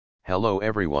Hello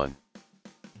everyone.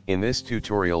 In this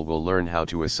tutorial we'll learn how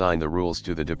to assign the rules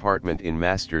to the department in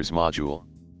Masters module.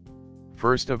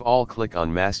 First of all, click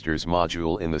on Masters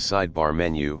module in the sidebar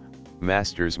menu.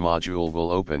 Masters module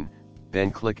will open,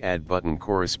 then click Add button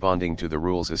corresponding to the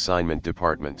rules assignment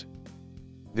department.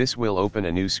 This will open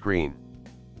a new screen.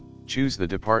 Choose the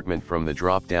department from the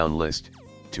drop-down list,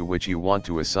 to which you want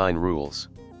to assign rules.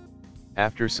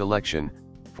 After selection,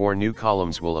 4 new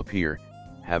columns will appear,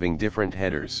 having different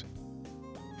headers.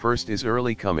 First is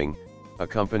early coming,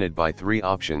 accompanied by 3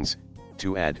 options: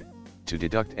 to add, to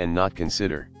deduct and not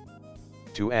consider.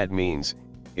 To add means,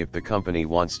 if the company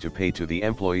wants to pay to the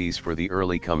employees for the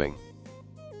early coming.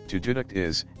 To deduct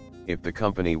is, if the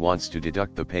company wants to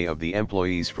deduct the pay of the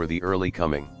employees for the early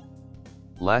coming.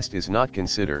 Last is not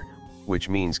consider, which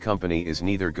means company is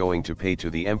neither going to pay to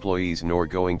the employees nor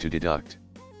going to deduct.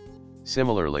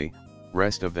 Similarly,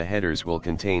 rest of the headers will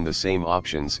contain the same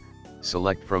options.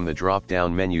 Select from the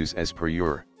drop-down menus as per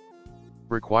your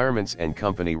requirements and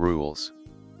company rules.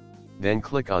 Then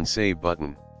click on Save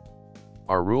button.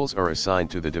 Our rules are assigned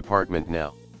to the department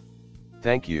now.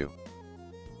 Thank you.